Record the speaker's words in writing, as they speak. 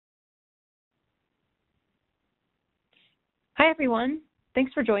Hi, everyone.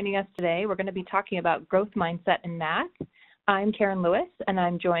 Thanks for joining us today. We're going to be talking about growth mindset in math. I'm Karen Lewis, and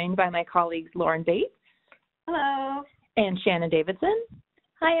I'm joined by my colleagues Lauren Bates. Hello. And Shannon Davidson.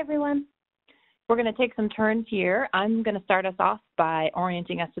 Hi, everyone. We're going to take some turns here. I'm going to start us off by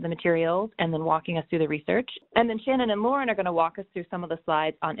orienting us to the materials and then walking us through the research. And then Shannon and Lauren are going to walk us through some of the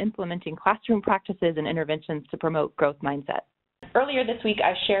slides on implementing classroom practices and interventions to promote growth mindset. Earlier this week,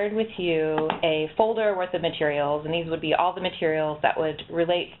 I shared with you a folder worth of materials, and these would be all the materials that would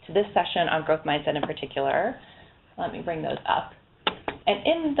relate to this session on growth mindset in particular. Let me bring those up. And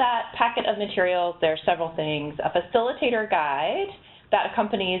in that packet of materials, there are several things. A facilitator guide that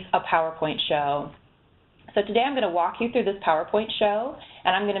accompanies a PowerPoint show. So today I'm going to walk you through this PowerPoint show,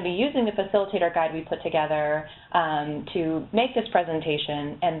 and I'm going to be using the facilitator guide we put together to make this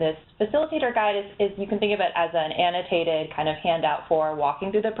presentation. And this facilitator guide is you can think of it as an annotated kind of handout for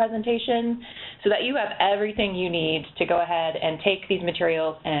walking through the presentation so that you have everything you need to go ahead and take these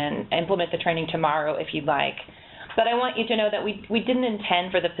materials and implement the training tomorrow if you'd like. But I want you to know that we didn't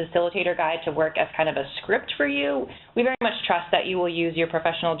intend for the facilitator guide to work as kind of a script for you. We very much trust that you will use your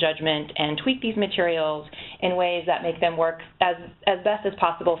professional judgment and tweak these materials in ways that make them work as best as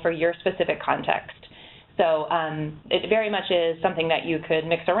possible for your specific context. So it very much is something that you could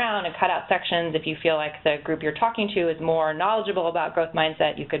mix around and cut out sections. If you feel like the group you're talking to is more knowledgeable about growth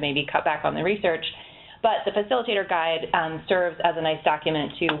mindset, you could maybe cut back on the research. But the facilitator guide serves as a nice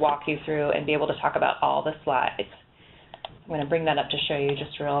document to walk you through and be able to talk about all the slides. I'm going to bring that up to show you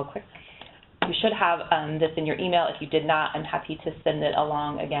just real quick. You should have this in your email. If you did not, I'm happy to send it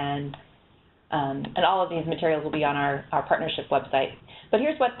along again. And all of these materials will be on our partnership website. But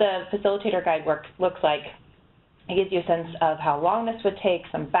here's what the facilitator guide looks like. It gives you a sense of how long this would take,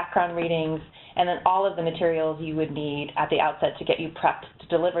 some background readings, and then all of the materials you would need at the outset to get you prepped to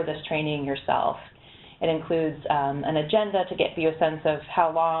deliver this training yourself. It includes an agenda to get you a sense of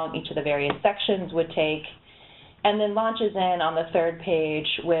how long each of the various sections would take, and then launches in on the third page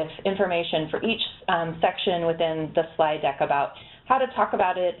with information for each section within the slide deck about how to talk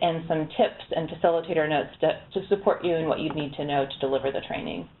about it and some tips and facilitator notes to support you in what you need to know to deliver the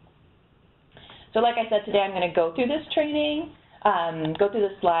training. So like I said, today I'm going to go through this training, go through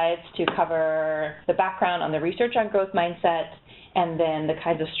the slides to cover the background on the research on growth mindset, and then the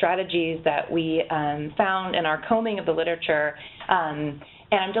kinds of strategies that we found in our combing of the literature.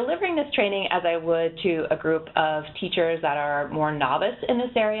 And I'm delivering this training as I would to a group of teachers that are more novice in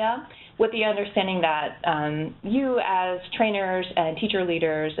this area, with the understanding that you as trainers and teacher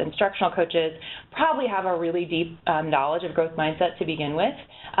leaders, instructional coaches, probably have a really deep knowledge of growth mindset to begin with.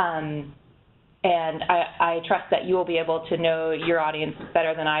 And I trust that you will be able to know your audience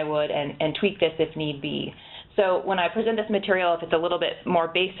better than I would and tweak this if need be. So when I present this material, if it's a little bit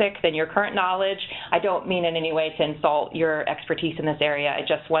more basic than your current knowledge, I don't mean in any way to insult your expertise in this area. I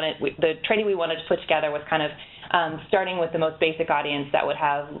just wanted, the training we wanted to put together was kind of starting with the most basic audience that would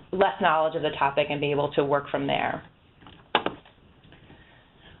have less knowledge of the topic and be able to work from there.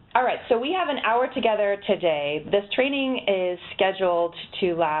 All right, so we have an hour together today. This training is scheduled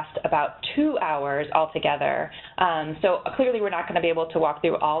to last about 2 hours altogether. So clearly we're not going to be able to walk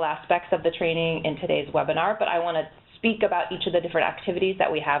through all aspects of the training in today's webinar, but I want to speak about each of the different activities that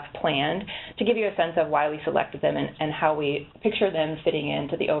we have planned to give you a sense of why we selected them and how we picture them fitting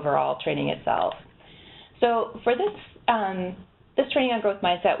into the overall training itself. So for this, this training on growth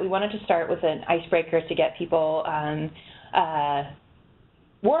mindset, we wanted to start with an icebreaker to get people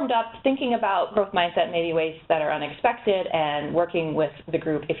warmed up, thinking about growth mindset, maybe ways that are unexpected, and working with the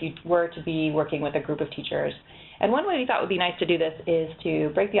group if you were to be working with a group of teachers. And one way we thought would be nice to do this is to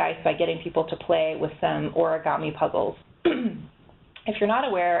break the ice by getting people to play with some origami puzzles. If you're not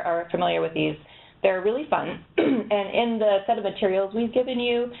aware or familiar with these, they're really fun. And in the set of materials we've given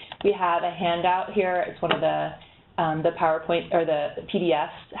you, we have a handout here. It's one of the PowerPoint or the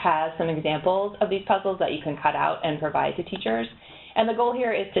PDFs has some examples of these puzzles that you can cut out and provide to teachers. And the goal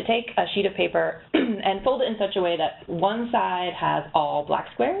here is to take a sheet of paper and fold it in such a way that one side has all black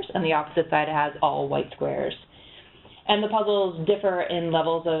squares and the opposite side has all white squares. And the puzzles differ in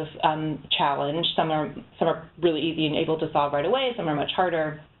levels of challenge. Some are really easy and able to solve right away. Some are much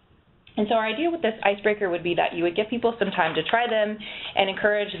harder. And so our idea with this icebreaker would be that you would give people some time to try them and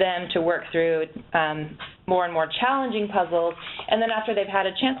encourage them to work through more and more challenging puzzles, and then after they've had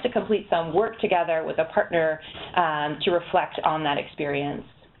a chance to complete some work together with a partner to reflect on that experience.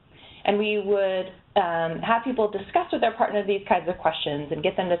 And we would have people discuss with their partner these kinds of questions and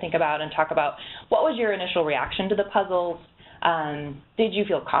get them to think about and talk about what was your initial reaction to the puzzles. Did you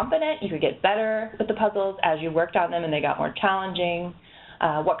feel confident you could get better with the puzzles as you worked on them and they got more challenging?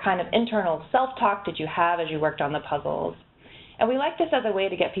 What kind of internal self-talk did you have as you worked on the puzzles? And we like this as a way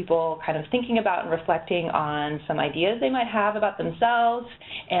to get people kind of thinking about and reflecting on some ideas they might have about themselves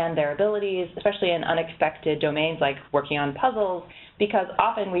and their abilities, especially in unexpected domains like working on puzzles, because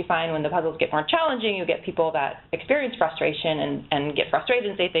often we find when the puzzles get more challenging, you get people that experience frustration and get frustrated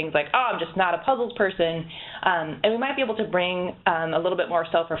and say things like, oh, I'm just not a puzzles person. And we might be able to bring a little bit more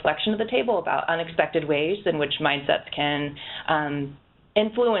self-reflection to the table about unexpected ways in which mindsets can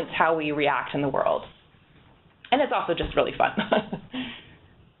influence how we react in the world. And it's also just really fun.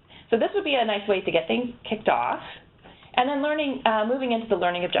 So this would be a nice way to get things kicked off. And then moving into the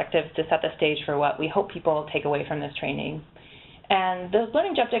learning objectives to set the stage for what we hope people take away from this training. And those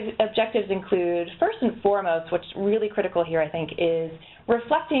learning objectives include, first and foremost, what's really critical here, I think, is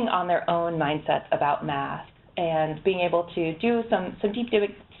reflecting on their own mindsets about math and being able to do some deep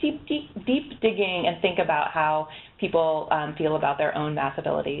digging and think about how people feel about their own math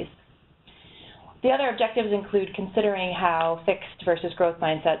abilities. The other objectives include considering how fixed versus growth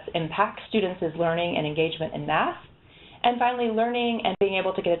mindsets impact students' learning and engagement in math. And finally, learning and being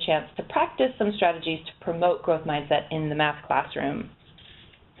able to get a chance to practice some strategies to promote growth mindset in the math classroom.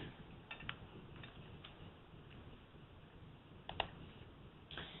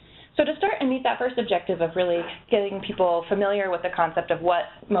 So to start and meet that first objective of really getting people familiar with the concept of what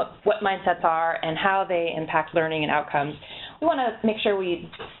mindsets are and how they impact learning and outcomes, we want to make sure we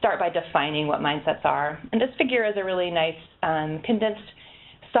start by defining what mindsets are. And this figure is a really nice condensed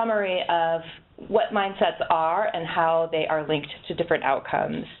summary of what mindsets are and how they are linked to different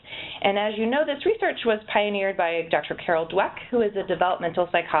outcomes. And as you know, this research was pioneered by Dr. Carol Dweck, who is a developmental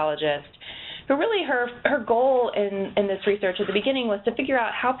psychologist, who really her goal in this research at the beginning was to figure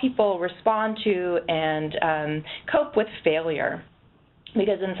out how people respond to and cope with failure.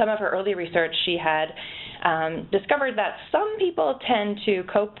 Because in some of her early research, she had discovered that some people tend to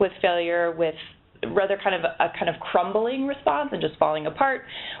cope with failure with rather kind of a crumbling response and just falling apart,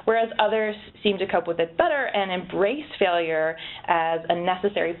 whereas others seem to cope with it better and embrace failure as a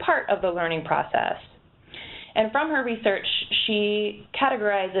necessary part of the learning process. And from her research, she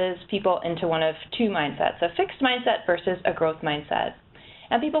categorizes people into one of two mindsets, a fixed mindset versus a growth mindset.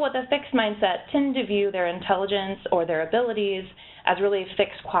 And people with a fixed mindset tend to view their intelligence or their abilities as really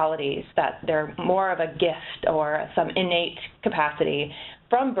fixed qualities, that they're more of a gift or some innate capacity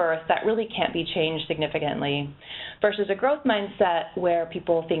from birth that really can't be changed significantly, versus a growth mindset where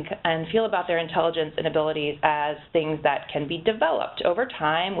people think and feel about their intelligence and abilities as things that can be developed over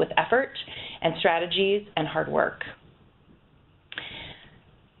time with effort and strategies and hard work.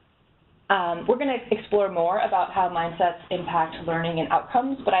 We're going to explore more about how mindsets impact learning and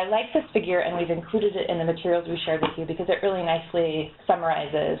outcomes, but I like this figure and we've included it in the materials we shared with you because it really nicely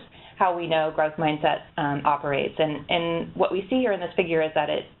summarizes how we know growth mindset operates. And what we see here in this figure is that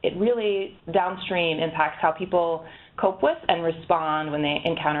it really downstream impacts how people cope with and respond when they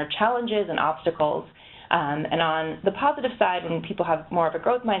encounter challenges and obstacles. And on the positive side, when people have more of a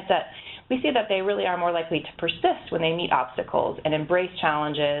growth mindset, we see that they really are more likely to persist when they meet obstacles and embrace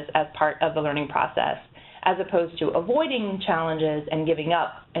challenges as part of the learning process, as opposed to avoiding challenges and giving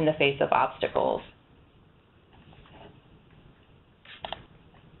up in the face of obstacles.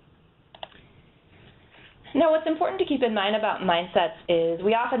 Now, what's important to keep in mind about mindsets is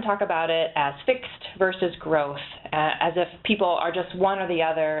we often talk about it as fixed versus growth, as if people are just one or the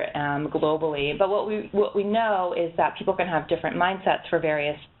other globally. But what we know is that people can have different mindsets for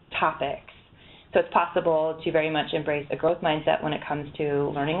various topics. So it's possible to very much embrace a growth mindset when it comes to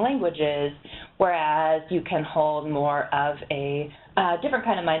learning languages, whereas you can hold more of a different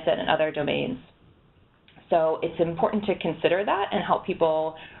kind of mindset in other domains. So it's important to consider that and help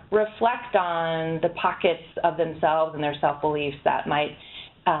people reflect on the pockets of themselves and their self-beliefs that might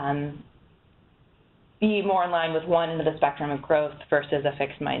be more in line with one end of the spectrum of growth versus a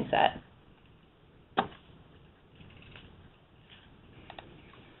fixed mindset.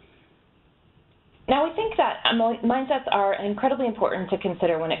 Now, we think that mindsets are incredibly important to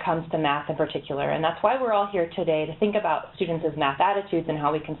consider when it comes to math in particular, and that's why we're all here today, to think about students' math attitudes and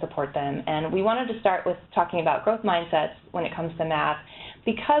how we can support them. And we wanted to start with talking about growth mindsets when it comes to math,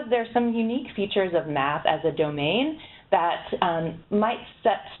 because there's some unique features of math as a domain that might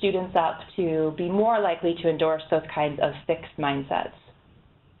set students up to be more likely to endorse those kinds of fixed mindsets.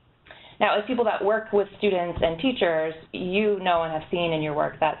 Now, as people that work with students and teachers, you know and have seen in your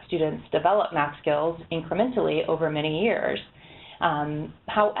work that students develop math skills incrementally over many years.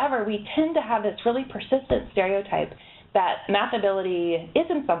 However, we tend to have this really persistent stereotype that math ability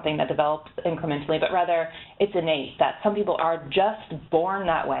isn't something that develops incrementally, but rather it's innate, that some people are just born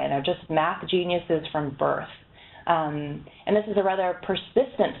that way and are just math geniuses from birth. And this is a rather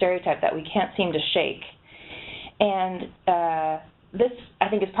persistent stereotype that we can't seem to shake. And this, I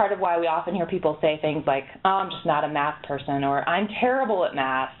think, is part of why we often hear people say things like, oh, I'm just not a math person, or I'm terrible at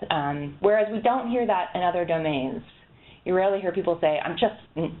math, whereas we don't hear that in other domains. You rarely hear people say, I'm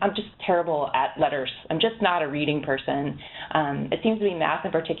just terrible at letters. I'm just not a reading person. It seems to be math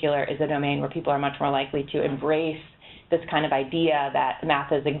in particular is a domain where people are much more likely to embrace this kind of idea that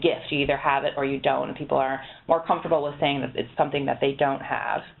math is a gift. You either have it or you don't, and people are more comfortable with saying that it's something that they don't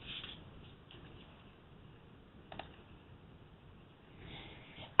have.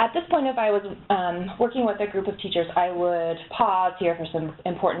 At this point, if I was working with a group of teachers, I would pause here for some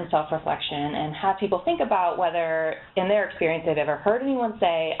important self-reflection and have people think about whether, in their experience, they've ever heard anyone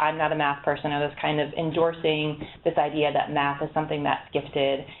say, I'm not a math person, or this kind of endorsing this idea that math is something that's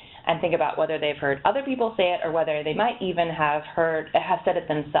gifted, and think about whether they've heard other people say it or whether they might even have said it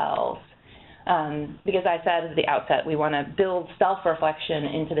themselves. Because I said at the outset, we want to build self-reflection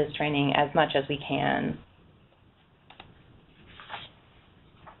into this training as much as we can.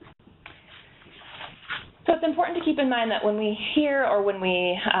 So it's important to keep in mind that when we hear or when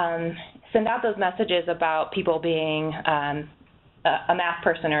we send out those messages about people being a math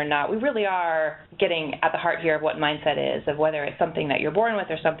person or not, we really are getting at the heart here of what mindset is, of whether it's something that you're born with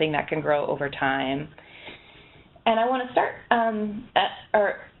or something that can grow over time. And I want to start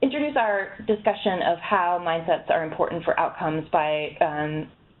or introduce our discussion of how mindsets are important for outcomes by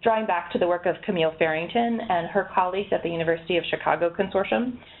drawing back to the work of Camille Farrington and her colleagues at the University of Chicago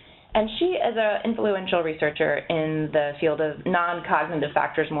Consortium. And she is an influential researcher in the field of non-cognitive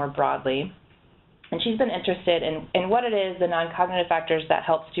factors more broadly. And she's been interested in what it is, the non-cognitive factors that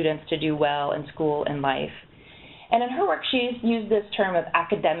help students to do well in school and life. And in her work, she's used this term of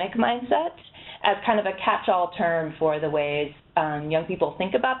academic mindset as kind of a catch-all term for the ways young people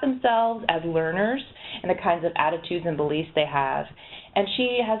think about themselves as learners and the kinds of attitudes and beliefs they have. And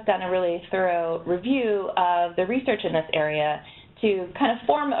she has done a really thorough review of the research in this area to kind of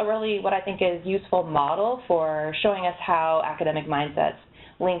form a really what I think is useful model for showing us how academic mindsets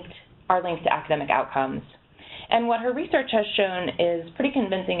are linked to academic outcomes. And what her research has shown is pretty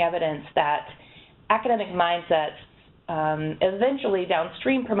convincing evidence that academic mindsets eventually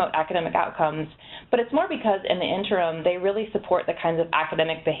downstream promote academic outcomes, but it's more because in the interim they really support the kinds of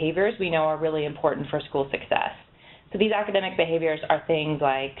academic behaviors we know are really important for school success. So these academic behaviors are things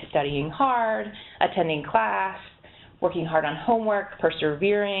like studying hard, attending class, working hard on homework,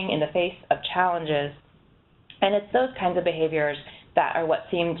 persevering in the face of challenges. And it's those kinds of behaviors that are what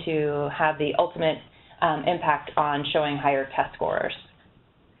seem to have the ultimate impact on showing higher test scores.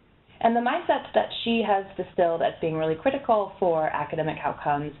 And the mindsets that she has distilled as being really critical for academic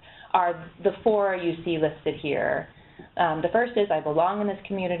outcomes are the four you see listed here. The first is, I belong in this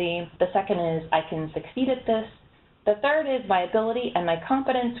community. The second is, I can succeed at this. The third is, my ability and my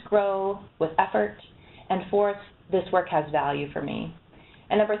competence grow with effort. And fourth, this work has value for me.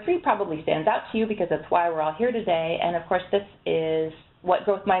 And number three probably stands out to you because that's why we're all here today. And of course, this is what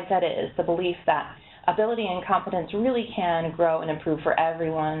growth mindset is, the belief that ability and competence really can grow and improve for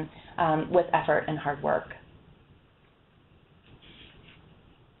everyone with effort and hard work.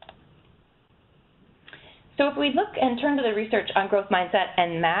 So if we look and turn to the research on growth mindset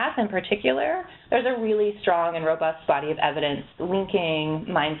and math in particular, there's a really strong and robust body of evidence linking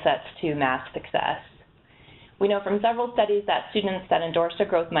mindsets to math success. We know from several studies that students that endorse a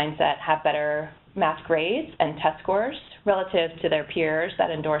growth mindset have better math grades and test scores relative to their peers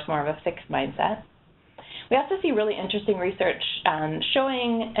that endorse more of a fixed mindset. We also see really interesting research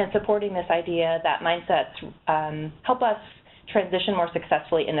showing and supporting this idea that mindsets help us transition more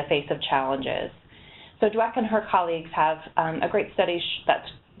successfully in the face of challenges. So Dweck and her colleagues have a great study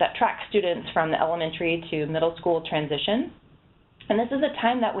that tracks students from the elementary to middle school transition. And this is a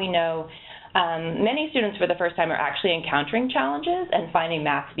time that we know many students for the first time are actually encountering challenges and finding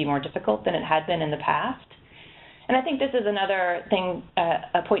math to be more difficult than it had been in the past. And I think this is another thing,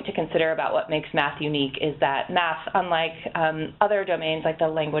 a point to consider about what makes math unique is that math, unlike other domains like the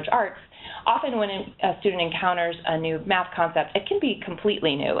language arts, often when a student encounters a new math concept, it can be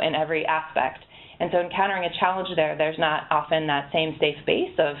completely new in every aspect. And so encountering a challenge there's not often that same safe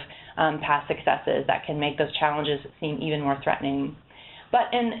base of past successes that can make those challenges seem even more threatening.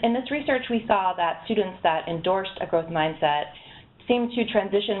 But in this research, we saw that students that endorsed a growth mindset seemed to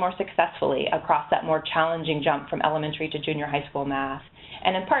transition more successfully across that more challenging jump from elementary to junior high school math.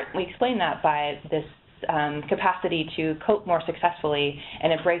 And in part, we explain that by this capacity to cope more successfully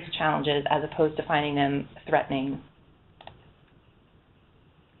and embrace challenges as opposed to finding them threatening.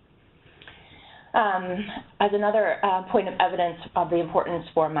 As another point of evidence of the importance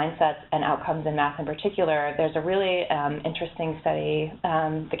for mindsets and outcomes in math in particular, there's a really interesting study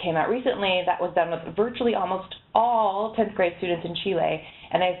that came out recently that was done with virtually almost all 10th grade students in Chile,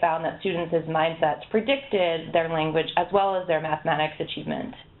 and they found that students' mindsets predicted their language as well as their mathematics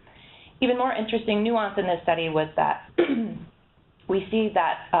achievement. Even more interesting nuance in this study was that we see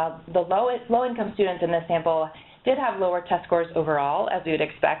that the low-income students in this sample did have lower test scores overall, as we would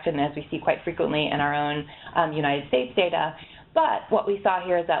expect and as we see quite frequently in our own United States data. But what we saw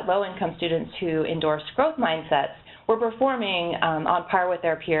here is that low-income students who endorsed growth mindsets were performing on par with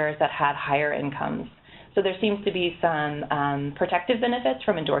their peers that had higher incomes. So there seems to be some protective benefits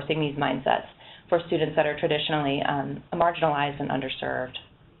from endorsing these mindsets for students that are traditionally marginalized and underserved.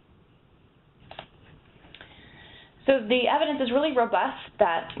 So the evidence is really robust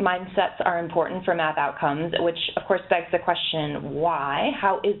that mindsets are important for math outcomes, which of course begs the question, why?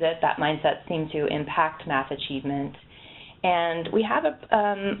 How is it that mindsets seem to impact math achievement? And we have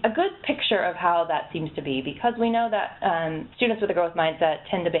a good picture of how that seems to be, because we know that students with a growth mindset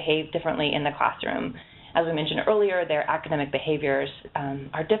tend to behave differently in the classroom. As we mentioned earlier, their academic behaviors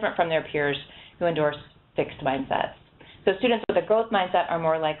are different from their peers who endorse fixed mindsets. So students with a growth mindset are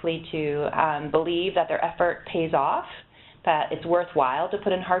more likely to believe that their effort pays off, that it's worthwhile to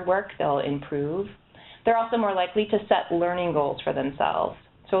put in hard work, they'll improve. They're also more likely to set learning goals for themselves.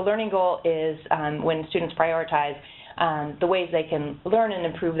 So a learning goal is when students prioritize the ways they can learn and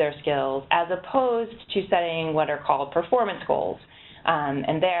improve their skills, as opposed to setting what are called performance goals.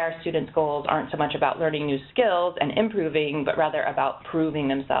 And there, students' goals aren't so much about learning new skills and improving, but rather about proving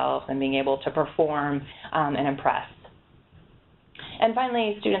themselves and being able to perform and impress. And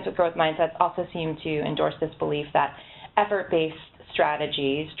finally, students with growth mindsets also seem to endorse this belief that effort-based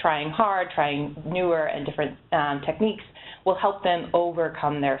strategies, trying hard, trying newer and different techniques, will help them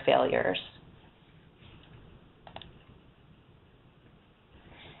overcome their failures.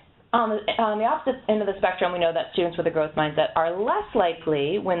 On the opposite end of the spectrum, we know that students with a growth mindset are less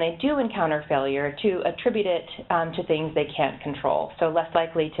likely, when they do encounter failure, to attribute it to things they can't control. So less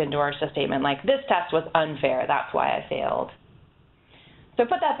likely to endorse a statement like, this test was unfair, that's why I failed. So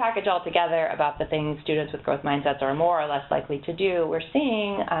put that package all together about the things students with growth mindsets are more or less likely to do, we're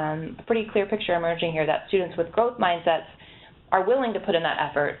seeing a pretty clear picture emerging here that students with growth mindsets are willing to put in that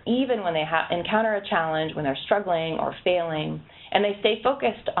effort even when they encounter a challenge, when they're struggling or failing, and they stay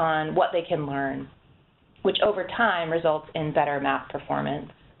focused on what they can learn, which over time results in better math performance.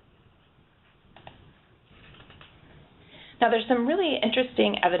 Now there's some really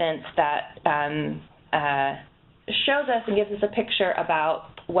interesting evidence that shows us and gives us a picture about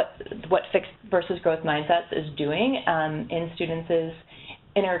what fixed versus growth mindsets is doing in students'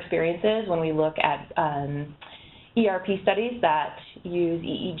 inner experiences when we look at ERP studies that use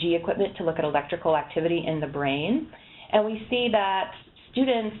EEG equipment to look at electrical activity in the brain. And we see that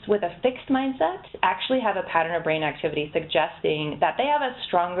students with a fixed mindset actually have a pattern of brain activity suggesting that they have a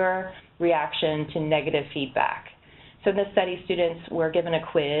stronger reaction to negative feedback. So in this study, students were given a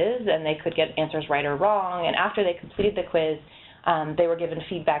quiz, and they could get answers right or wrong, and after they completed the quiz, they were given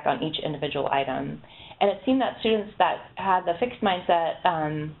feedback on each individual item. And it seemed that students that had the fixed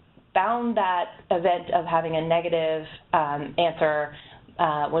mindset found that event of having a negative answer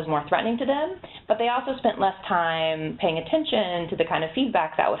was more threatening to them, but they also spent less time paying attention to the kind of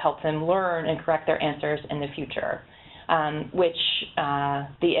feedback that would help them learn and correct their answers in the future. Which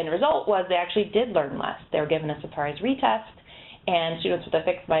the end result was they actually did learn less. They were given a surprise retest, and students with a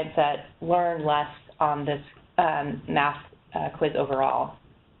fixed mindset learned less on this math quiz overall.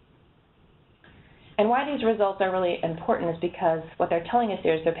 And why these results are really important is because what they're telling us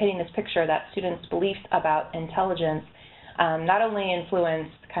here is they're painting this picture that students' beliefs about intelligence not only influence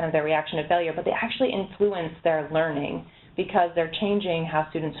kind of their reaction to failure, but they actually influence their learning, because they're changing how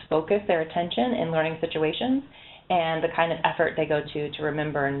students focus their attention in learning situations and the kind of effort they go to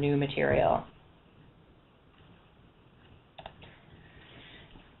remember new material.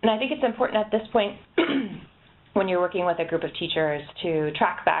 And I think it's important at this point when you're working with a group of teachers to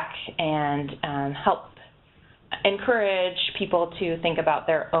track back and help encourage people to think about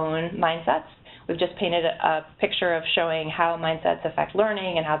their own mindsets. We've just painted a picture of showing how mindsets affect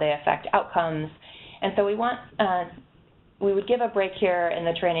learning and how they affect outcomes. And so we would give a break here in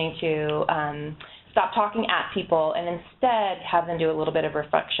the training to stop talking at people and instead have them do a little bit of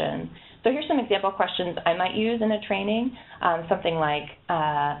reflection. So here's some example questions I might use in a training, something like,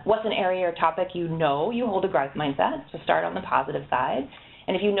 what's an area or topic you know you hold a growth mindset? So start on the positive side.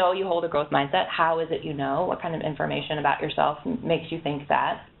 And if you know you hold a growth mindset, how is it you know? What kind of information about yourself makes you think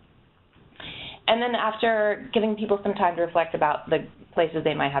that? And then after giving people some time to reflect about the places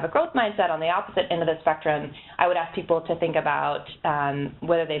they might have a growth mindset, on the opposite end of the spectrum, I would ask people to think about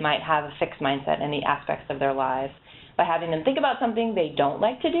whether they might have a fixed mindset in any aspects of their lives, by having them think about something they don't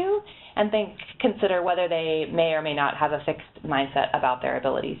like to do and consider whether they may or may not have a fixed mindset about their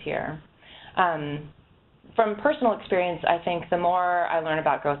abilities here. From personal experience, I think the more I learn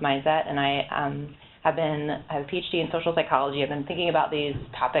about growth mindset, and I have a PhD in social psychology, I've been thinking about these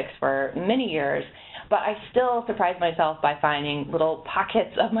topics for many years, but I still surprise myself by finding little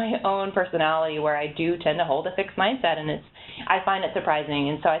pockets of my own personality where I do tend to hold a fixed mindset, and I find it surprising.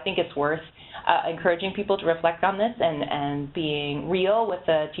 And so I think it's worth encouraging people to reflect on this and being real with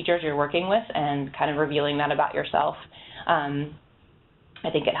the teachers you're working with and kind of revealing that about yourself. I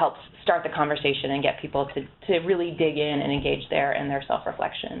think it helps start the conversation and get people to really dig in and engage there in their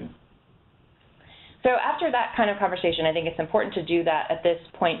self-reflection. So after that kind of conversation, I think it's important to do that at this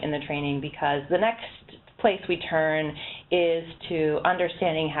point in the training, because the next place we turn is to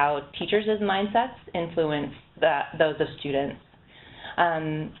understanding how teachers' mindsets influence those of students.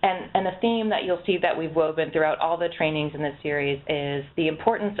 And the theme that you'll see that we've woven throughout all the trainings in this series is the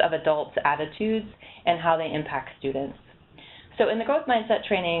importance of adults' attitudes and how they impact students. So in the growth mindset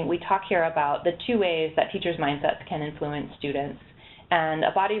training, we talk here about the two ways that teachers' mindsets can influence students. And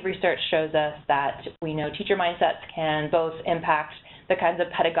a body of research shows us that we know teacher mindsets can both impact the kinds of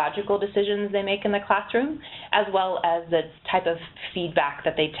pedagogical decisions they make in the classroom, as well as the type of feedback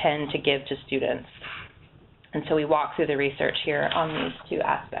that they tend to give to students. And so we walk through the research here on these two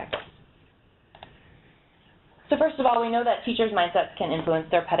aspects. So first of all, we know that teachers' mindsets can influence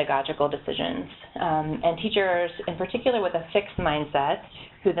their pedagogical decisions. And teachers, in particular with a fixed mindset,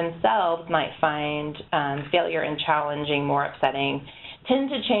 who themselves might find failure and challenging more upsetting, tend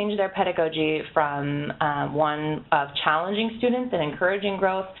to change their pedagogy from one of challenging students and encouraging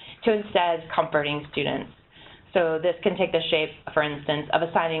growth to instead comforting students. So this can take the shape, for instance, of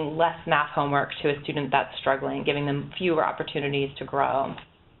assigning less math homework to a student that's struggling, giving them fewer opportunities to grow.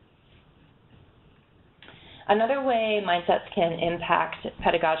 Another way mindsets can impact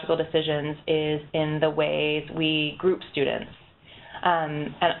pedagogical decisions is in the ways we group students.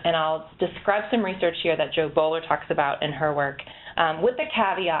 And I'll describe some research here that Jo Boler talks about in her work, with the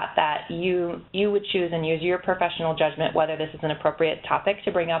caveat that you would choose and use your professional judgment whether this is an appropriate topic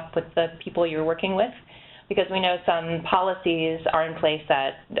to bring up with the people you're working with, because we know some policies are in place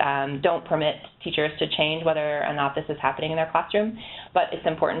that don't permit teachers to change whether or not this is happening in their classroom, but it's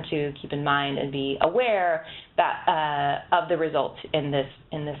important to keep in mind and be aware that of the results in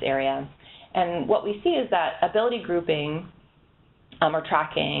this area. And what we see is that ability grouping or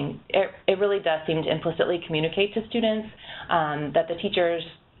tracking, it really does seem to implicitly communicate to students that the teachers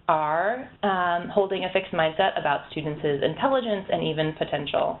are holding a fixed mindset about students' intelligence and even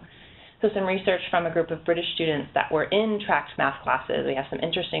potential. So some research from a group of British students that were in tracked math classes. We have some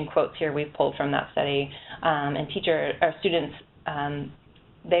interesting quotes here we've pulled from that study. And students,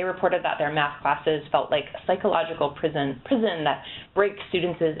 they reported that their math classes felt like a psychological prison that breaks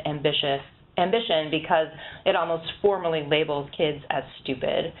students' ambition because it almost formally labels kids as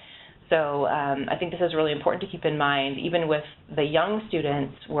stupid. So I think this is really important to keep in mind. Even with the young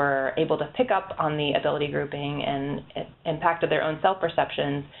students, were able to pick up on the ability grouping and it impacted their own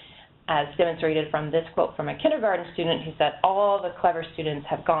self-perceptions, as demonstrated from this quote from a kindergarten student who said, "All the clever students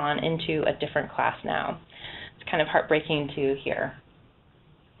have gone into a different class now." It's kind of heartbreaking to hear.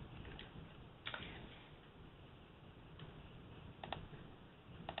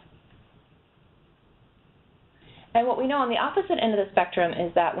 And what we know on the opposite end of the spectrum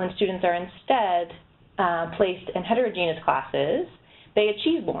is that when students are instead placed in heterogeneous classes, they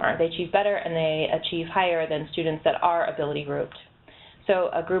achieve more, they achieve better, and they achieve higher than students that are ability grouped.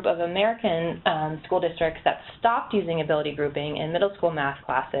 So a group of American school districts that stopped using ability grouping in middle school math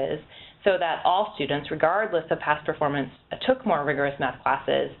classes so that all students, regardless of past performance, took more rigorous math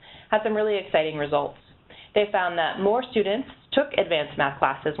classes, had some really exciting results. They found that more students took advanced math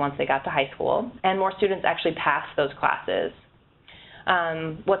classes once they got to high school, and more students actually passed those classes.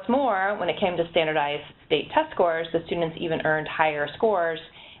 What's more, when it came to standardized state test scores, the students even earned higher scores,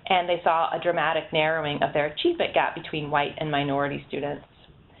 and they saw a dramatic narrowing of their achievement gap between white and minority students.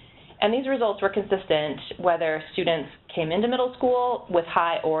 And these results were consistent whether students came into middle school with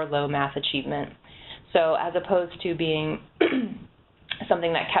high or low math achievement. So as opposed to being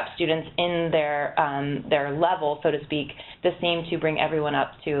something that kept students in their level, so to speak, this seemed to bring everyone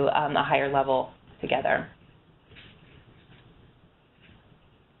up to a higher level together.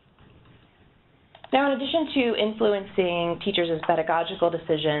 Now, in addition to influencing teachers' pedagogical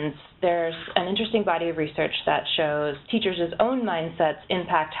decisions, there's an interesting body of research that shows teachers' own mindsets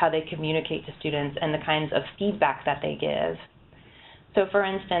impact how they communicate to students and the kinds of feedback that they give. So for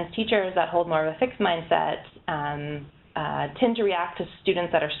instance, teachers that hold more of a fixed mindset tend to react to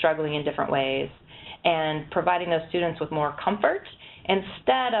students that are struggling in different ways and providing those students with more comfort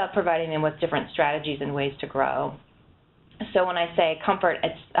instead of providing them with different strategies and ways to grow. So when I say comfort,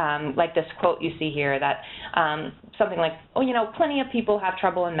 it's like this quote you see here that something like, oh, you know, plenty of people have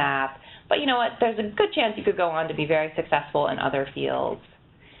trouble in math, but you know what, there's a good chance you could go on to be very successful in other fields.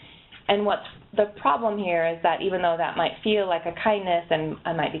 And what's the problem here is that even though that might feel like a kindness and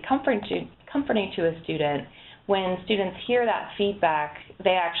might be comforting to a student, when students hear that feedback,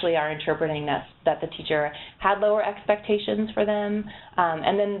 they actually are interpreting that the teacher had lower expectations for them,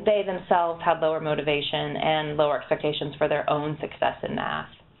 and then they themselves had lower motivation and lower expectations for their own success in math.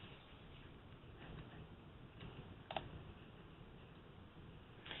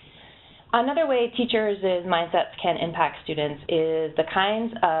 Another way teachers' mindsets can impact students is the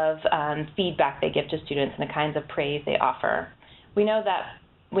kinds of feedback they give to students and the kinds of praise they offer. We know that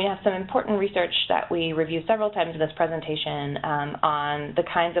we have some important research that we reviewed several times in this presentation on the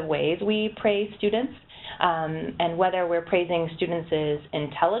kinds of ways we praise students and whether we're praising students'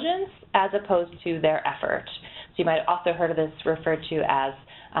 intelligence as opposed to their effort. So you might have also heard of this referred to as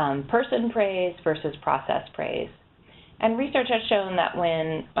person praise versus process praise. And research has shown that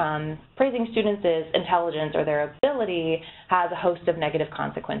when praising students' intelligence or their ability has a host of negative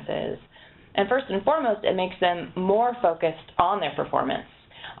consequences. And first and foremost, it makes them more focused on their performance,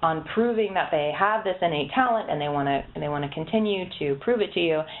 on proving that they have this innate talent and they want to continue to prove it to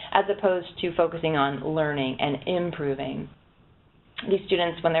you, as opposed to focusing on learning and improving. These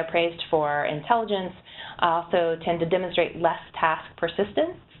students, when they're praised for intelligence, also tend to demonstrate less task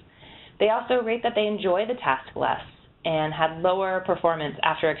persistence. They also rate that they enjoy the task less and had lower performance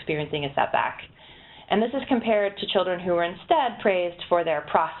after experiencing a setback. And this is compared to children who were instead praised for their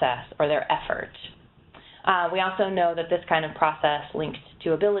process or their effort. We also know that this kind of process linked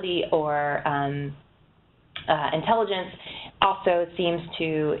to ability or intelligence also seems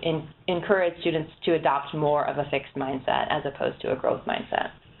to encourage students to adopt more of a fixed mindset as opposed to a growth mindset.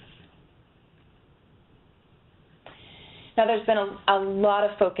 Now, there's been a lot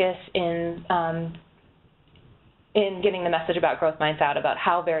of focus in getting the message about growth mindset out, about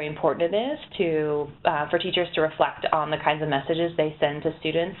how very important it is for teachers to reflect on the kinds of messages they send to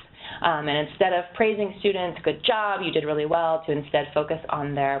students. And instead of praising students, good job, you did really well, to instead focus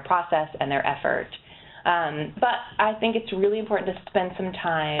on their process and their effort. But I think it's really important to spend some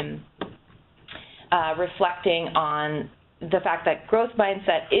time reflecting on the fact that growth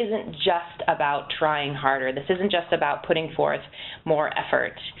mindset isn't just about trying harder. This isn't just about putting forth more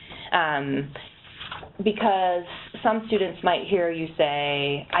effort. Because some students might hear you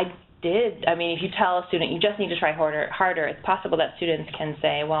say, if you tell a student you just need to try harder, it's possible that students can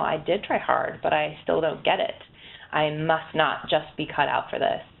say, well, I did try hard, but I still don't get it. I must not just be cut out for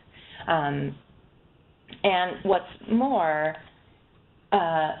this. And what's more,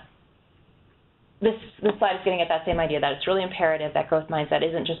 this slide is getting at that same idea, that it's really imperative that growth mindset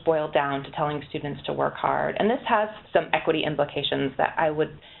isn't just boiled down to telling students to work hard. And this has some equity implications that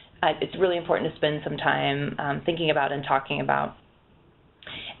it's really important to spend some time thinking about and talking about.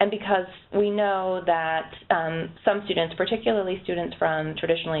 And because we know that some students, particularly students from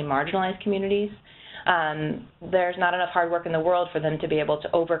traditionally marginalized communities, there's not enough hard work in the world for them to be able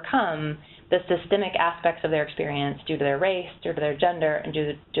to overcome the systemic aspects of their experience due to their race, due to their gender, and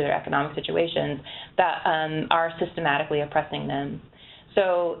due to their economic situations that are systematically oppressing them.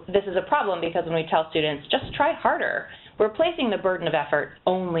 So this is a problem because when we tell students, just try harder, we're placing the burden of effort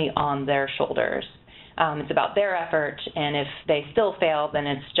only on their shoulders. It's about their effort, and if they still fail, then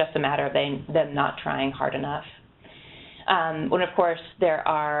it's just a matter of them not trying hard enough. When, of course, there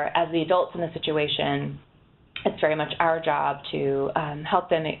are, as the adults in the situation, it's very much our job to help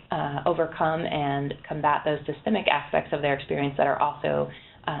them overcome and combat those systemic aspects of their experience that are also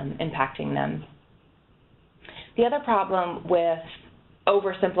impacting them. The other problem with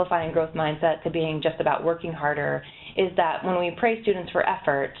oversimplifying growth mindset to being just about working harder is that when we praise students for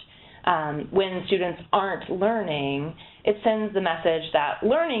effort, when students aren't learning, it sends the message that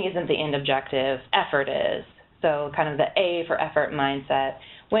learning isn't the end objective, effort is. So kind of the A for effort mindset,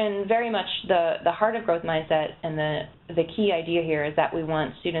 when very much the heart of growth mindset and the key idea here is that we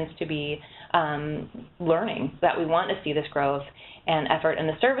want students to be learning, that we want to see this growth, and effort in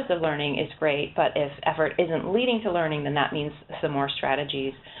the service of learning is great, but if effort isn't leading to learning, then that means some more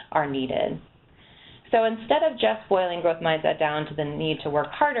strategies are needed. So instead of just boiling growth mindset down to the need to work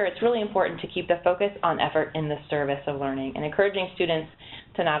harder, it's really important to keep the focus on effort in the service of learning and encouraging students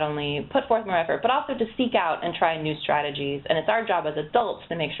to not only put forth more effort, but also to seek out and try new strategies. And it's our job as adults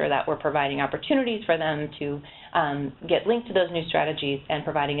to make sure that we're providing opportunities for them to get linked to those new strategies and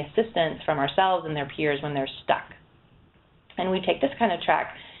providing assistance from ourselves and their peers when they're stuck. And we take this kind of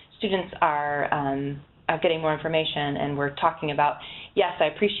track. Students are getting more information, and we're talking about, yes, I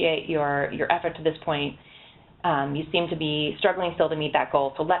appreciate your effort to this point. You seem to be struggling still to meet that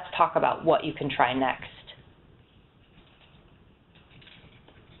goal, so let's talk about what you can try next.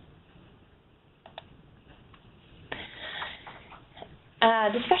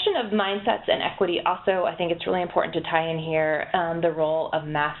 Discussion of mindsets and equity also, I think it's really important to tie in here the role of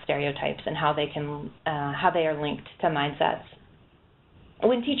math stereotypes and how they are linked to mindsets.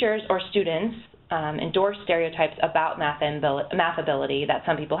 When teachers or students endorse stereotypes about math ability, that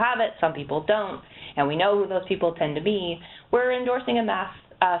some people have it, some people don't, and we know who those people tend to be, we're endorsing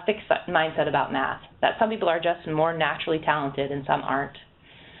a fixed mindset about math, that some people are just more naturally talented and some aren't.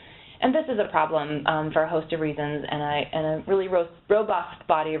 And this is a problem for a host of reasons, and a really robust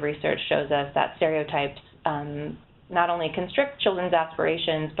body of research shows us that stereotypes not only constrict children's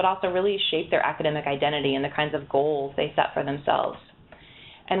aspirations, but also really shape their academic identity and the kinds of goals they set for themselves.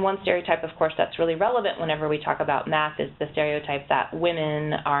 And one stereotype, of course, that's really relevant whenever we talk about math is the stereotype that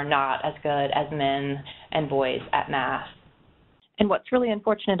women are not as good as men and boys at math. And what's really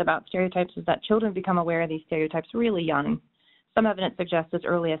unfortunate about stereotypes is that children become aware of these stereotypes really young. Some evidence suggests as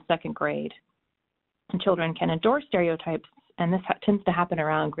early as second grade. And children can endorse stereotypes, and this tends to happen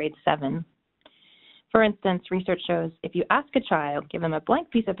around grade 7. For instance, research shows if you ask a child, give them a blank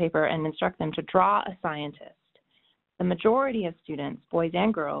piece of paper and instruct them to draw a scientist, the majority of students, boys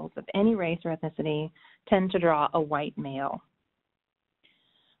and girls, of any race or ethnicity, tend to draw a white male.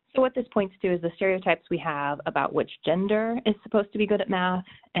 So what this points to is the stereotypes we have about which gender is supposed to be good at math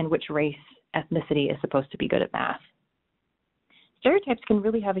and which race, ethnicity is supposed to be good at math. Stereotypes can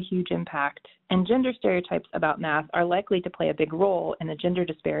really have a huge impact, and gender stereotypes about math are likely to play a big role in the gender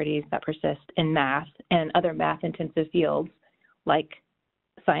disparities that persist in math and other math-intensive fields like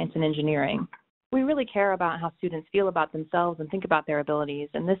science and engineering. We really care about how students feel about themselves and think about their abilities,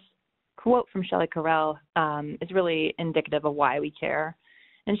 and this quote from Shelley Carell is really indicative of why we care.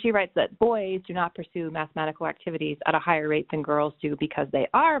 And she writes that boys do not pursue mathematical activities at a higher rate than girls do because they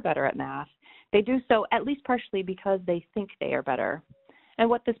are better at math. They do so at least partially because they think they are better. And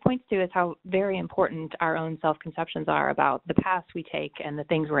what this points to is how very important our own self-conceptions are about the paths we take and the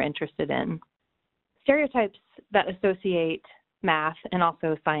things we're interested in. Stereotypes that associate math and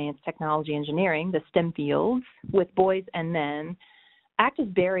also science, technology, engineering, the STEM fields, with boys and men act as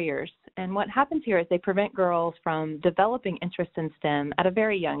barriers. And what happens here is they prevent girls from developing interest in STEM at a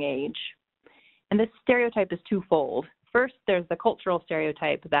very young age. And this stereotype is twofold. First, there's the cultural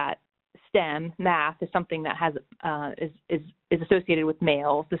stereotype that STEM, math, is something that has is associated with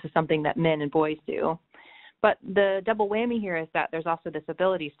males. This is something that men and boys do. But the double whammy here is that there's also this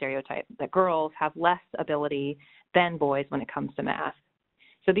ability stereotype, that girls have less ability than boys when it comes to math.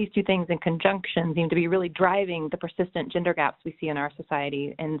 So these two things in conjunction seem to be really driving the persistent gender gaps we see in our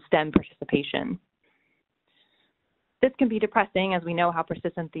society in STEM participation. This can be depressing as we know how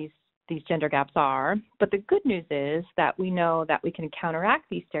persistent these gender gaps are, but the good news is that we know that we can counteract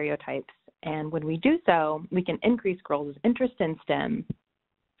these stereotypes, and when we do so, we can increase girls' interest in STEM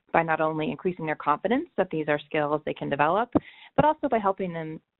by not only increasing their confidence that these are skills they can develop, but also by helping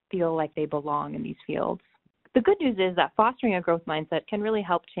them feel like they belong in these fields. The good news is that fostering a growth mindset can really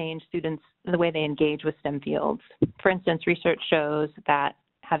help change students the way they engage with STEM fields. For instance, research shows that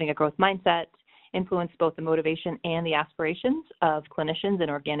having a growth mindset influence both the motivation and the aspirations of clinicians in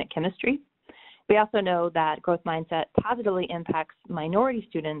organic chemistry. We also know that growth mindset positively impacts minority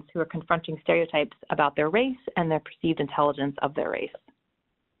students who are confronting stereotypes about their race and their perceived intelligence of their race.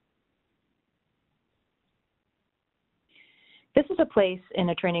 This is a place in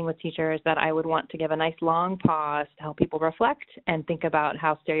a training with teachers that I would want to give a nice long pause to help people reflect and think about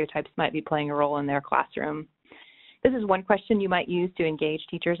how stereotypes might be playing a role in their classroom. This is one question you might use to engage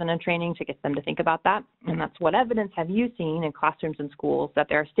teachers in a training to get them to think about that, and that's what evidence have you seen in classrooms and schools that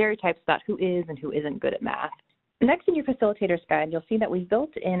there are stereotypes about who is and who isn't good at math. Next in your facilitator's guide, you'll see that we've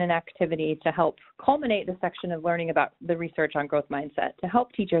built in an activity to help culminate the section of learning about the research on growth mindset to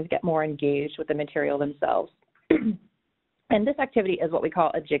help teachers get more engaged with the material themselves. And this activity is what we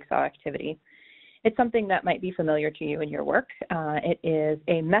call a jigsaw activity. It's something that might be familiar to you in your work. It is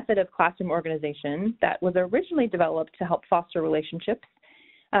a method of classroom organization that was originally developed to help foster relationships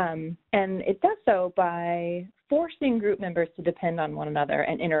And it does so by forcing group members to depend on one another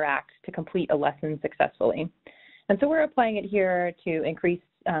and interact to complete a lesson successfully. And so we're applying it here to increase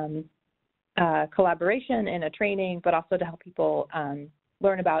collaboration in a training, but also to help people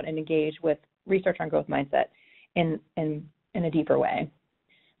learn about and engage with research on growth mindset in a deeper way.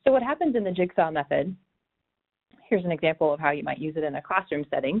 So what happens in the jigsaw method, here's an example of how you might use it in a classroom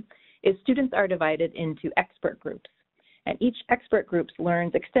setting, is students are divided into expert groups. And each expert group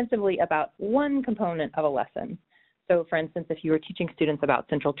learns extensively about one component of a lesson. So for instance, if you were teaching students about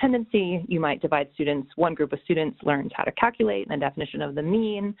central tendency, you might divide students, one group of students learns how to calculate the definition of the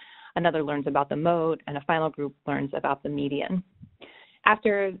mean, another learns about the mode, and a final group learns about the median.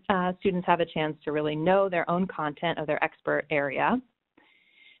 After students have a chance to really know their own content of their expert area,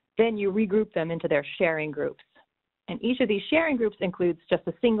 then you regroup them into their sharing groups. And each of these sharing groups includes just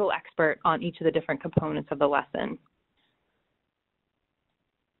a single expert on each of the different components of the lesson.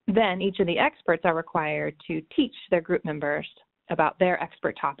 Then each of the experts are required to teach their group members about their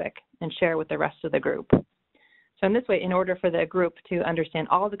expert topic and share with the rest of the group. So in this way, in order for the group to understand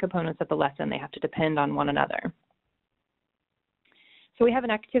all the components of the lesson, they have to depend on one another. So we have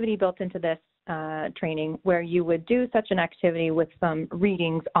an activity built into this training where you would do such an activity with some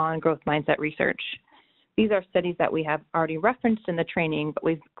readings on growth mindset research. These are studies that we have already referenced in the training, but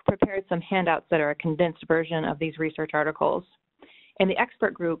we've prepared some handouts that are a condensed version of these research articles. In the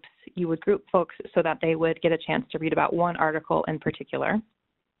expert groups, you would group folks so that they would get a chance to read about one article in particular.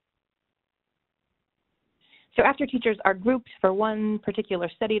 So after teachers are grouped for one particular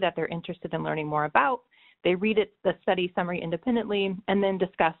study that they're interested in learning more about, they read the study summary independently and then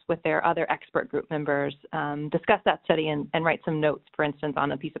discuss with their other expert group members, discuss that study and write some notes, for instance,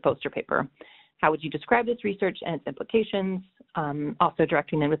 on a piece of poster paper. How would you describe this research and its implications? Also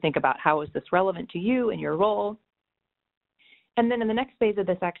directing them to think about how is this relevant to you and your role. And then in the next phase of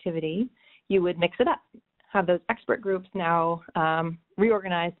this activity, you would mix it up. Have those expert groups now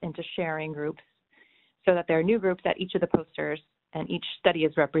reorganized into sharing groups so that there are new groups at each of the posters and each study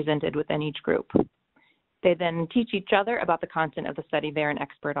is represented within each group. They then teach each other about the content of the study they're an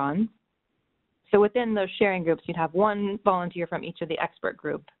expert on. So within those sharing groups, you'd have one volunteer from each of the expert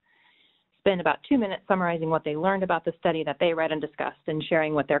group spend about 2 minutes summarizing what they learned about the study that they read and discussed and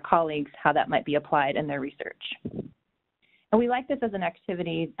sharing with their colleagues how that might be applied in their research. And we like this as an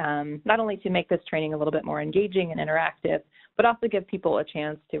activity, not only to make this training a little bit more engaging and interactive, but also give people a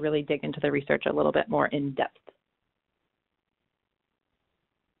chance to really dig into the research a little bit more in depth.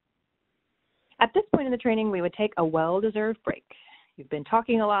 At this point in the training, we would take a well-deserved break. You've been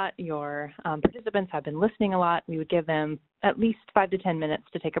talking a lot, your participants have been listening a lot. We would give them at least 5 to 10 minutes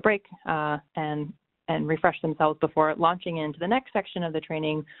to take a break and refresh themselves before launching into the next section of the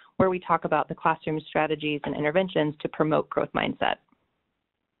training where we talk about the classroom strategies and interventions to promote growth mindset.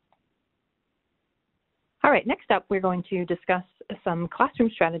 All right, next up, we're going to discuss some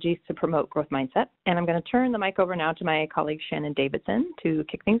classroom strategies to promote growth mindset. And I'm going to turn the mic over now to my colleague, Shannon Davidson, to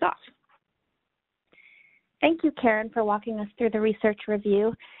kick things off. Thank you, Karen, for walking us through the research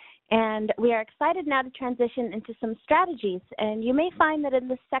review. And we are excited now to transition into some strategies. And you may find that in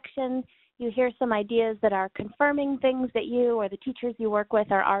this section, you hear some ideas that are confirming things that you or the teachers you work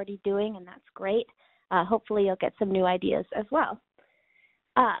with are already doing, and that's great. Hopefully, you'll get some new ideas as well.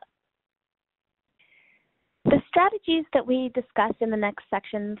 The strategies that we discuss in the next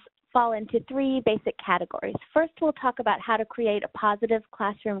sections fall into 3 basic categories. First, we'll talk about how to create a positive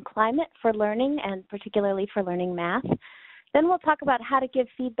classroom climate for learning, and particularly for learning math. Then we'll talk about how to give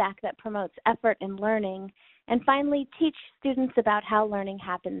feedback that promotes effort in learning. And finally, teach students about how learning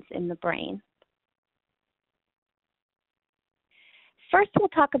happens in the brain. First, we'll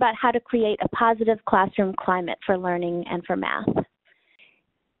talk about how to create a positive classroom climate for learning and for math.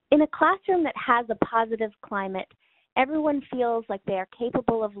 In a classroom that has a positive climate, everyone feels like they are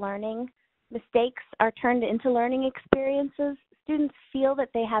capable of learning. Mistakes are turned into learning experiences. Students feel that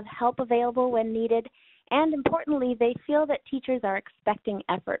they have help available when needed. And importantly, they feel that teachers are expecting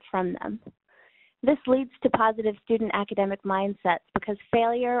effort from them. This leads to positive student academic mindsets because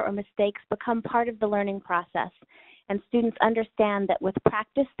failure or mistakes become part of the learning process, and students understand that with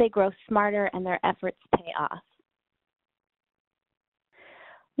practice they grow smarter and their efforts pay off.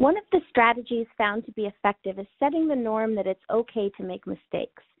 One of the strategies found to be effective is setting the norm that it's okay to make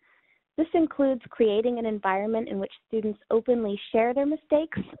mistakes. This includes creating an environment in which students openly share their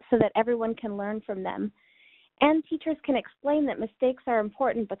mistakes so that everyone can learn from them. And teachers can explain that mistakes are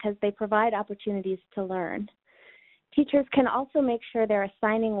important because they provide opportunities to learn. Teachers can also make sure they're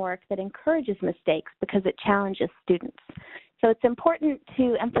assigning work that encourages mistakes because it challenges students. So it's important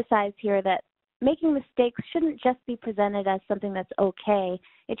to emphasize here that making mistakes shouldn't just be presented as something that's okay.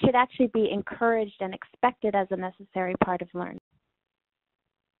 It should actually be encouraged and expected as a necessary part of learning.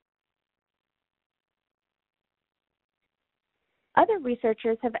 Other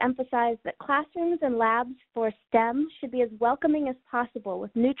researchers have emphasized that classrooms and labs for STEM should be as welcoming as possible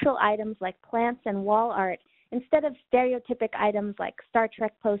with neutral items like plants and wall art instead of stereotypic items like Star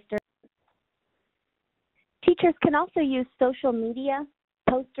Trek posters. Teachers can also use social media,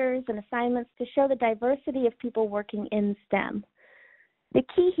 posters, and assignments to show the diversity of people working in STEM. The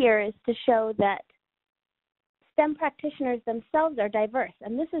key here is to show that STEM practitioners themselves are diverse,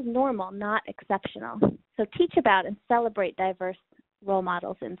 and this is normal, not exceptional. So teach about and celebrate diverse role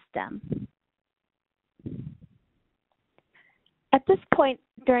models in STEM. At this point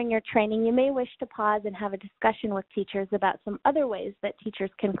during your training, you may wish to pause and have a discussion with teachers about some other ways that teachers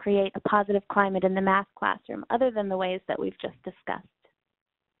can create a positive climate in the math classroom, other than the ways that we've just discussed.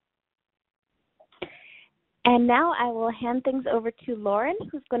 And now I will hand things over to Lauren,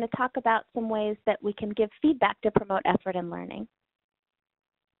 who's going to talk about some ways that we can give feedback to promote effort in learning.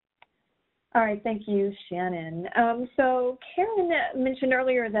 All right, thank you, Shannon. So Karen mentioned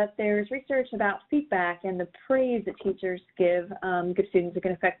earlier that there's research about feedback and the praise that teachers give students that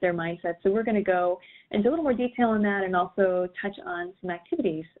can affect their mindset. So we're going to go into a little more detail on that and also touch on some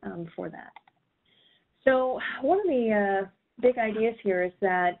activities for that. So one of the big ideas here is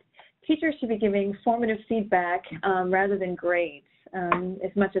that teachers should be giving formative feedback rather than grades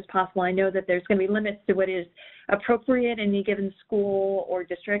as much as possible. I know that there's going to be limits to what is appropriate in any given school or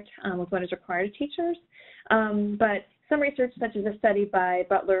district with what is required of teachers. But some research, such as a study by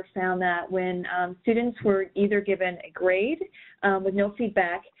Butler, found that when students were either given a grade with no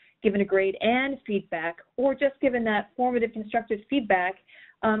feedback, given a grade and feedback, or just given that formative constructive feedback,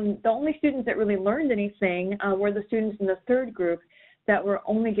 the only students that really learned anything were the students in the third group that were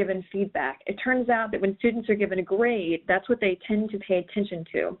only given feedback. It turns out that when students are given a grade, that's what they tend to pay attention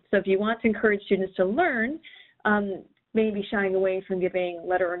to. So if you want to encourage students to learn, maybe shying away from giving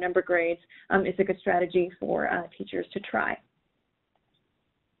letter or number grades is a good strategy for teachers to try.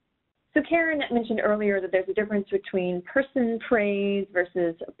 So Karen mentioned earlier that there's a difference between person praise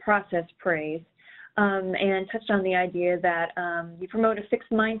versus process praise, and touched on the idea that you promote a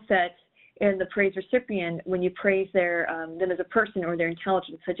fixed mindset in the praise recipient when you praise them as a person or their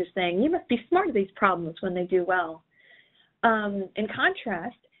intelligence, such as saying, you must be smart at these problems when they do well. In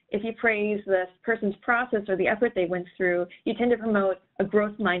contrast, if you praise the person's process or the effort they went through, you tend to promote a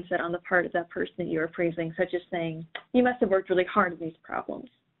growth mindset on the part of that person that you are praising, such as saying, you must have worked really hard at these problems.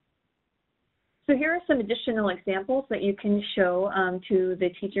 So here are some additional examples that you can show to the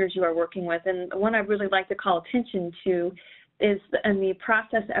teachers you are working with. And one I'd really like to call attention to is in the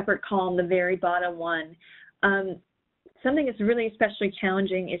process effort column, the very bottom one. Something that's really especially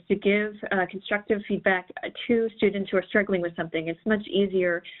challenging is to give constructive feedback to students who are struggling with something. It's much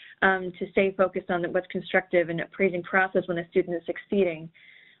easier to stay focused on what's constructive and praising process when a student is succeeding.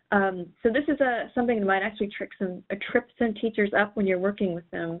 So this is something that might actually trip some teachers up when you're working with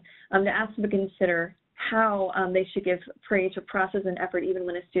them, to ask them to consider how they should give praise for process and effort even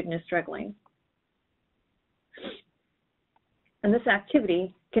when a student is struggling. And this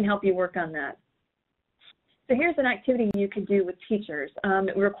activity can help you work on that. So here's an activity you could do with teachers.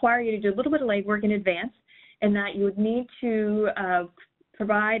 It would require you to do a little bit of legwork in advance, and that you would need to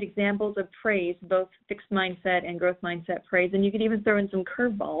provide examples of praise, both fixed mindset and growth mindset praise, and you could even throw in some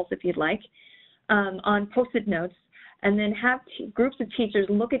curveballs if you'd like, on Post-it notes, and then have groups of teachers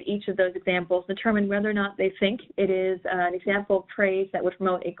look at each of those examples, determine whether or not they think it is an example of praise that would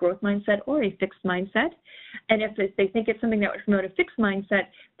promote a growth mindset or a fixed mindset. And if they think it's something that would promote a fixed mindset,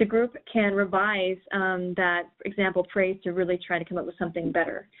 the group can revise that example praise to really try to come up with something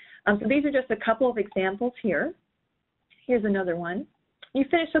better. So these are just a couple of examples here. Here's another one. You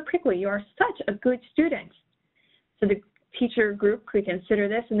finished so quickly. You are such a good student. So the teacher group could consider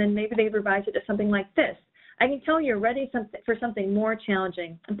this, and then maybe they revise it to something like this. I can tell you're ready for something more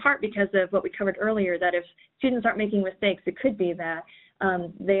challenging, in part because of what we covered earlier, that if students aren't making mistakes, it could be that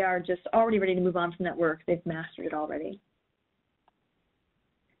they are just already ready to move on from that work. They've mastered it already.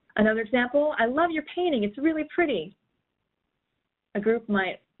 Another example, I love your painting. It's really pretty. A group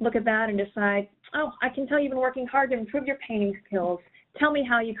might look at that and decide, oh, I can tell you've been working hard to improve your painting skills. Tell me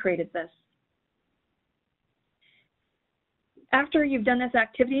how you created this. After you've done this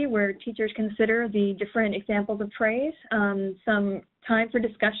activity where teachers consider the different examples of praise, some time for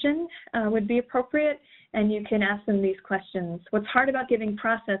discussion would be appropriate, and you can ask them these questions. What's hard about giving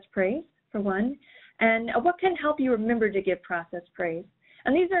process praise, for one? And what can help you remember to give process praise?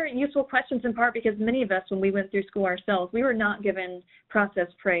 And these are useful questions in part because many of us, when we went through school ourselves, we were not given process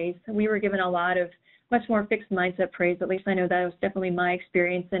praise. We were given a lot of much more fixed mindset praise. At least I know that was definitely my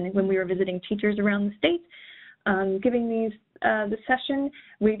experience. And when we were visiting teachers around the state, giving these the session,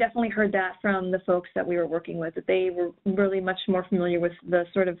 we definitely heard that from the folks that we were working with, that they were really much more familiar with the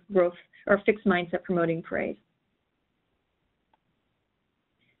sort of growth or fixed mindset promoting praise.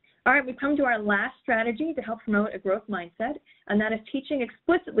 All right, we've come to our last strategy to help promote a growth mindset, and that is teaching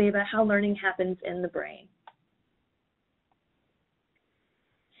explicitly about how learning happens in the brain.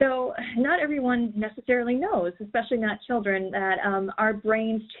 So not everyone necessarily knows, especially not children, that our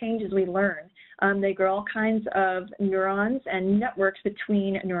brains change as we learn. They grow all kinds of neurons and networks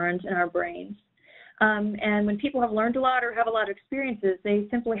between neurons in our brains. And when people have learned a lot or have a lot of experiences, they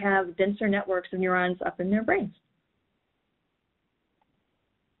simply have denser networks of neurons up in their brains.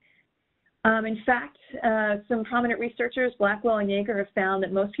 In fact, some prominent researchers, Blackwell and Yeager, have found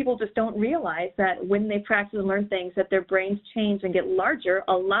that most people just don't realize that when they practice and learn things that their brains change and get larger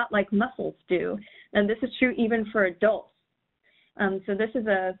a lot like muscles do. And this is true even for adults. So this is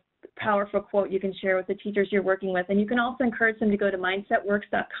a powerful quote you can share with the teachers you're working with. And you can also encourage them to go to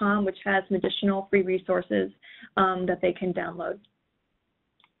mindsetworks.com, which has some additional free resources that they can download.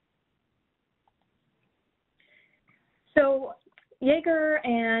 So Yeager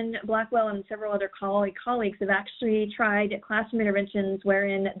and Blackwell and several other colleagues have actually tried classroom interventions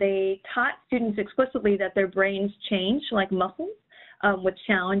wherein they taught students explicitly that their brains change like muscles with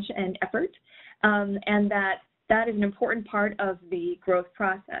challenge and effort, and that is an important part of the growth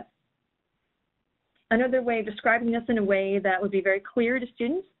process. Another way of describing this in a way that would be very clear to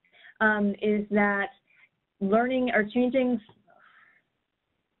students is that learning or changing.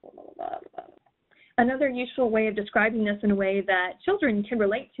 Another useful way of describing this in a way that children can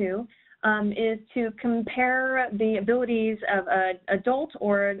relate to is to compare the abilities of an adult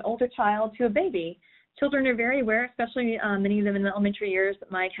or an older child to a baby. Children are very aware, especially many of them in the elementary years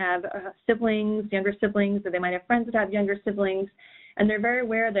that might have siblings, younger siblings, or they might have friends that have younger siblings, and they're very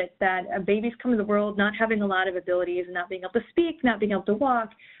aware that babies come to the world not having a lot of abilities and not being able to speak, not being able to walk,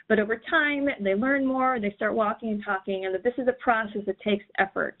 but over time they learn more, they start walking and talking, and that this is a process that takes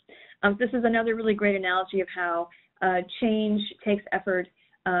effort. This is another really great analogy of how change takes effort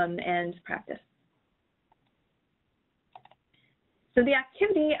and practice. So the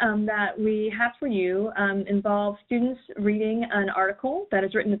activity that we have for you involves students reading an article that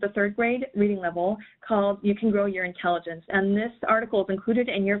is written at the 3rd grade reading level called You Can Grow Your Intelligence. And this article is included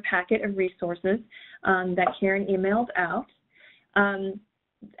in your packet of resources that Karen emailed out.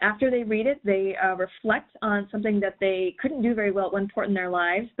 After they read it, they reflect on something that they couldn't do very well at one point in their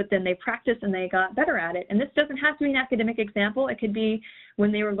lives, but then they practiced and they got better at it. And this doesn't have to be an academic example. It could be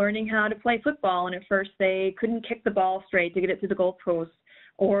when they were learning how to play football, and at first they couldn't kick the ball straight to get it to the goalpost,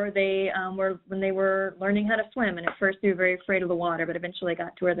 or they when they were learning how to swim, and at first they were very afraid of the water, but eventually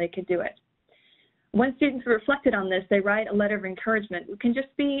got to where they could do it. When students reflected on this, they write a letter of encouragement. It can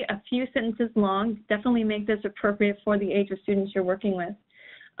just be a few sentences long. Definitely make this appropriate for the age of students you're working with.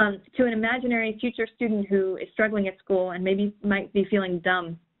 To an imaginary future student who is struggling at school and maybe might be feeling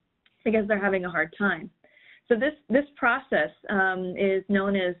dumb because they're having a hard time. So this process is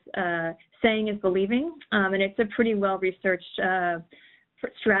known as saying is believing, and it's a pretty well-researched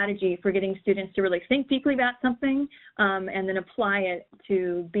strategy for getting students to really think deeply about something and then apply it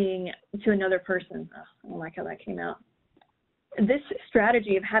to another person. Oh, I don't like how that came out. This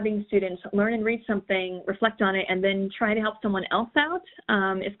strategy of having students learn and read something, reflect on it, and then try to help someone else out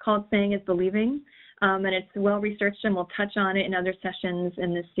is called Saying is Believing, and it's well-researched, and we'll touch on it in other sessions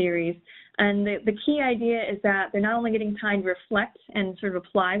in this series. And the key idea is that they're not only getting time to reflect and sort of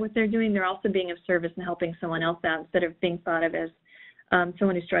apply what they're doing, they're also being of service and helping someone else out instead of being thought of as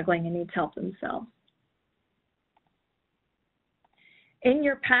someone who's struggling and needs help themselves. In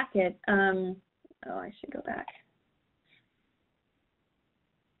your packet, I should go back.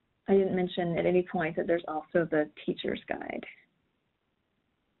 I didn't mention at any point that there's also the teacher's guide.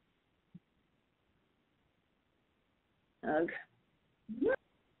 Ugh.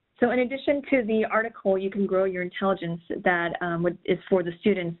 So in addition to the article, You Can Grow Your Intelligence, that is for the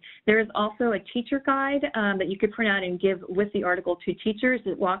students, there is also a teacher guide that you could print out and give with the article to teachers.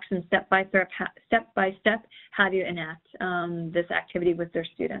 It walks in step by step how to enact this activity with their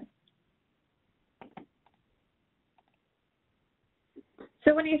students.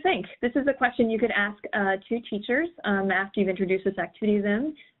 So what do you think? This is a question you could ask to teachers after you've introduced this activity to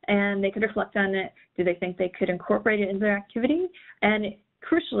them, and they could reflect on it. Do they think they could incorporate it into their activity? And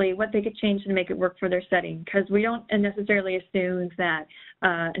crucially, what they could change to make it work for their setting, because we don't necessarily assume that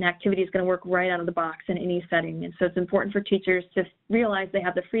an activity is going to work right out of the box in any setting. And so it's important for teachers to realize they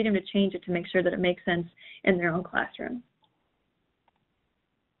have the freedom to change it to make sure that it makes sense in their own classroom.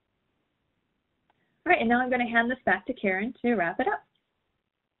 All right, and now I'm going to hand this back to Karen to wrap it up.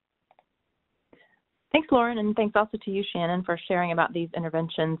 Thanks, Lauren, and thanks also to you, Shannon, for sharing about these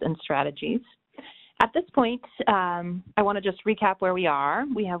interventions and strategies. At this point, I want to just recap where we are.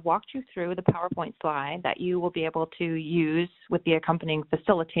 We have walked you through the PowerPoint slide that you will be able to use with the accompanying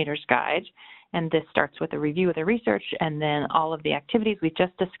facilitator's guide, and this starts with a review of the research and then all of the activities we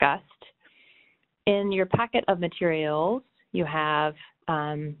just discussed. In your packet of materials, you have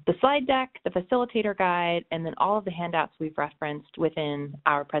the slide deck, the facilitator guide, and then all of the handouts we've referenced within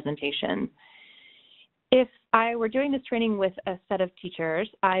our presentation. If I were doing this training with a set of teachers,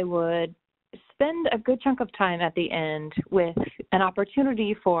 I would spend a good chunk of time at the end with an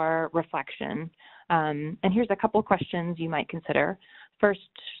opportunity for reflection. And here's a couple questions you might consider. First,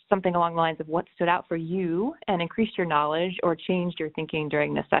 something along the lines of what stood out for you and increased your knowledge or changed your thinking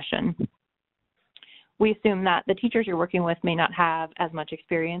during this session. We assume that the teachers you're working with may not have as much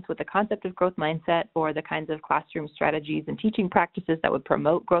experience with the concept of growth mindset or the kinds of classroom strategies and teaching practices that would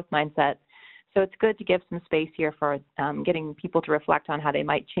promote growth mindset. So it's good to give some space here for getting people to reflect on how they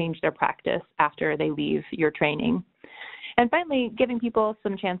might change their practice after they leave your training. And finally, giving people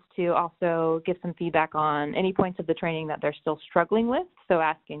some chance to also give some feedback on any points of the training that they're still struggling with. So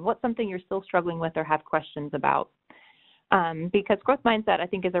asking what's something you're still struggling with or have questions about. Because growth mindset, I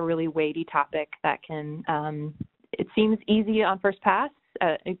think, is a really weighty topic that can, it seems easy on first pass,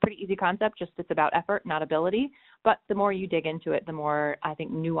 a pretty easy concept, just it's about effort, not ability. But the more you dig into it, the more, I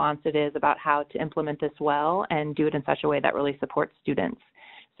think, nuanced it is about how to implement this well and do it in such a way that really supports students.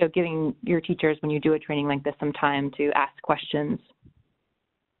 So giving your teachers, when you do a training like this, some time to ask questions.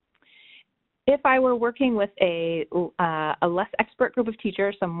 If I were working with a less expert group of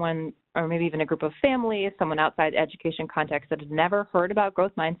teachers, someone, or maybe even a group of families, someone outside the education context that had never heard about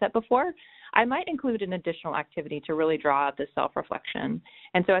growth mindset before, I might include an additional activity to really draw out this self-reflection.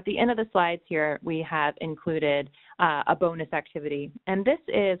 And so at the end of the slides here, we have included a bonus activity. And this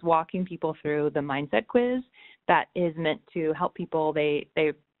is walking people through the mindset quiz that is meant to help people, they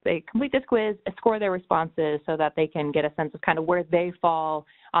complete this quiz, score their responses so that they can get a sense of kind of where they fall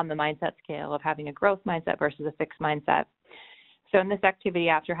on the mindset scale of having a growth mindset versus a fixed mindset. So in this activity,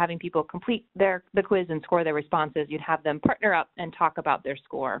 after having people complete the quiz and score their responses, you'd have them partner up and talk about their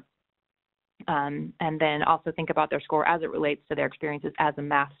score. And then also think about their score as it relates to their experiences as a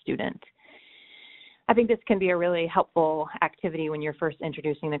math student. I think this can be a really helpful activity when you're first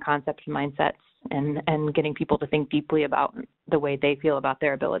introducing the concept of mindsets and getting people to think deeply about the way they feel about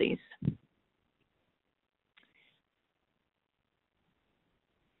their abilities.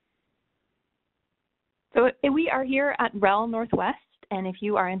 So we are here at REL Northwest, and if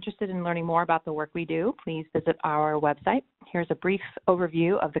you are interested in learning more about the work we do, please visit our website. Here's a brief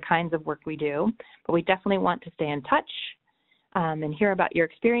overview of the kinds of work we do, but we definitely want to stay in touch and hear about your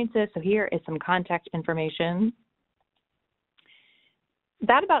experiences. So here is some contact information.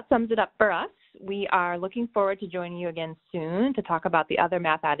 That about sums it up for us. We are looking forward to joining you again soon to talk about the other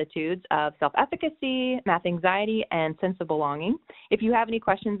math attitudes of self-efficacy, math anxiety, and sense of belonging. If you have any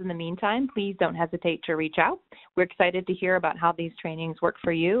questions in the meantime, please don't hesitate to reach out. We're excited to hear about how these trainings work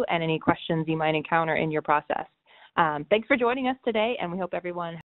for you and any questions you might encounter in your process. Thanks for joining us today, and we hope everyone